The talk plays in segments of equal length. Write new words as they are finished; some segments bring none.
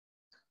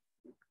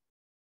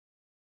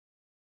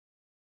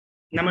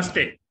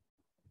नमस्ते।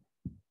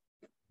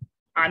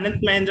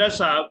 आनंद महिंद्रा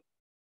साहब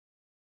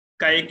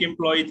का एक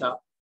एम्प्लॉय था।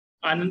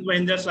 आनंद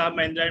महिंद्रा साहब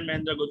महिंद्रा एंड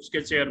महिंद्रा ग्रुप्स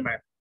के चेयरमैन।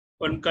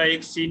 उनका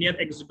एक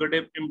सीनियर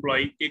एग्जीक्यूटिव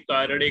एम्प्लॉय के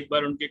कारण एक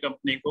बार उनकी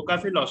कंपनी को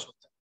काफी लॉस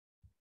होता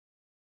है।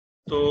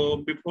 तो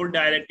before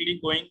directly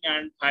going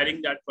and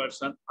hiring that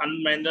person,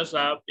 Anand Mahindra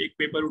साहब एक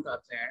पेपर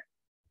उठाते हैं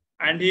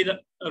and he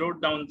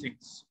wrote down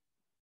things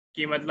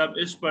कि मतलब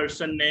इस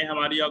पर्सन ने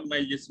हमारी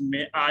ऑर्गेनाइजेशन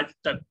में आज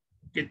तक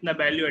कितना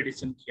वैल्यू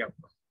एडिशन किया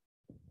हुआ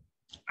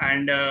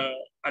एंड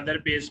अदर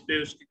पेज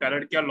पे उसके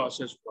कारण क्या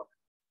लॉसेस हुआ।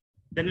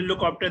 Then you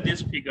look after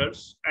this figures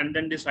and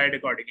then decide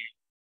accordingly.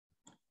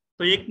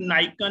 तो एक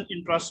नाइकन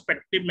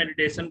इंट्रोस्पेक्टिव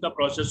मेडिटेशन का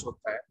प्रोसेस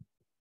होता है।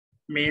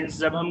 मीन्स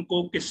जब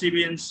हमको किसी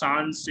भी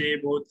इंसान से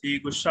बहुत ही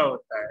गुस्सा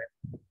होता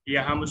है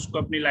या हम उसको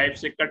अपनी लाइफ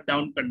से कट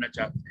डाउन करना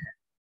चाहते हैं,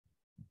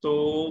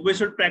 तो we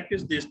should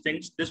practice this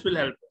things, this will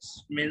help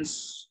us. Means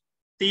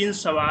 3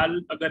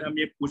 सवाल अगर हम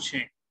ये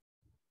पूछें,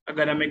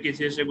 अगर हमें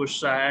किसी से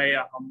गुस्सा है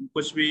या हम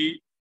कुछ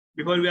भी,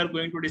 before we are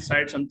going to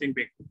decide something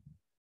big.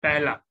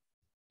 पहला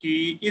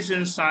कि इस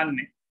इंसान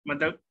ने,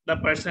 मतलब the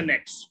person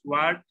x,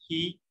 what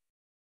he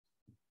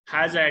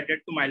has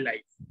added to my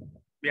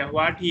life या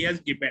what he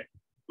has given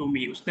to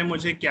me, उसने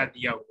मुझे क्या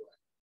दिया हुआ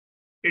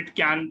है। It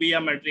can be a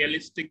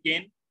materialistic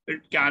gain,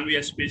 it can be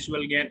a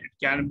spiritual gain, it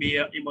can be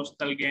a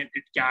emotional gain,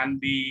 it can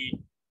be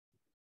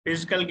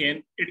physical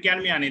gain, it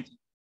can be anything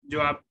जो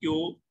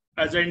आपको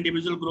as a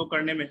individual grow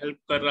करने में help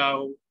कर रहा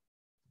हो,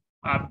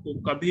 आपको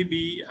कभी भी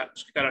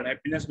उसके कारण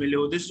हैप्पीनेस मिले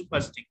हो। दिस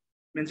फर्स्ट थिंग,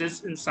 मींस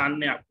इस इंसान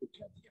ने आपको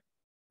क्या दिया।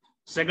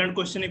 Second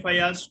question, if I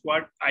ask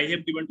what I have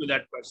given to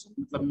that person,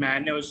 मतलब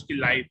मैंने उसकी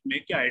लाइफ में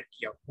क्या ऐड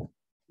किया,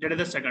 that is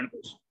the second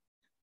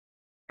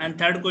question.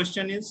 And third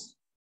question is,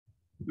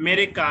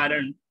 मेरे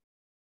कारण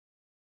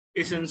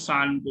इस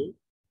इंसान को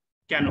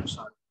क्या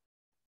नुकसान।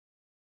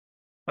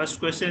 फर्स्ट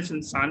क्वेश्चन, इस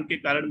इंसान के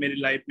कारण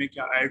मेरी लाइफ में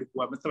क्या ऐड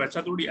हुआ, मतलब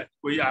ऐसा थोड़ी है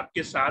कोई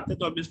आपके साथ है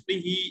तो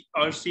ऑब्वियसली ही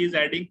और she is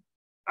adding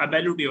a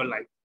value to your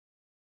life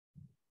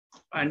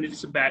and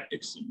it's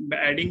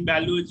adding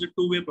value is a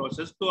two way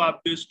process. तो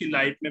आप भी उसकी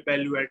लाइफ में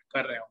वैल्यू ऐड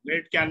कर रहे होंगे।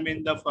 It can be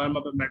in the form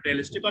of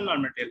materialistic और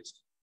नॉन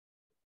मटेरियलिस्टिक।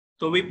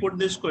 तो we put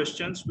this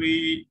questions,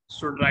 we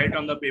should write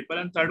on the paper.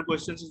 And third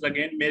question is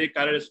again, मेरे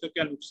कारण इसका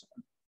क्या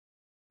नुकसान।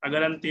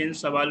 अगर हम 3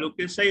 सवालों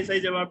के सही सही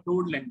जवाब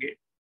ढूंढ लेंगे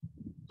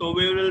तो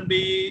we will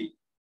be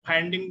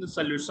finding the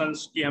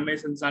solutions कि हमें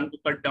इस इंसान को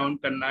कट डाउन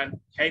करना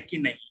है कि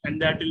नहीं।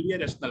 And that will be a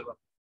rational one,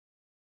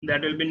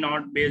 that will be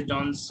not based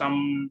on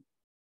some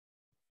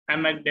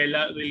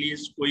एमेगडेला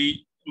release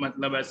कोई,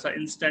 मतलब ऐसा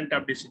इंस्टेंट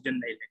आप डिसीजन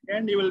नहीं लेंगे।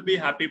 And you will be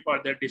happy for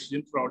that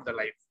decision through out the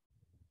life.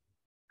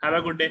 Have a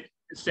good day,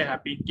 stay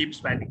happy, keep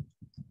smiling.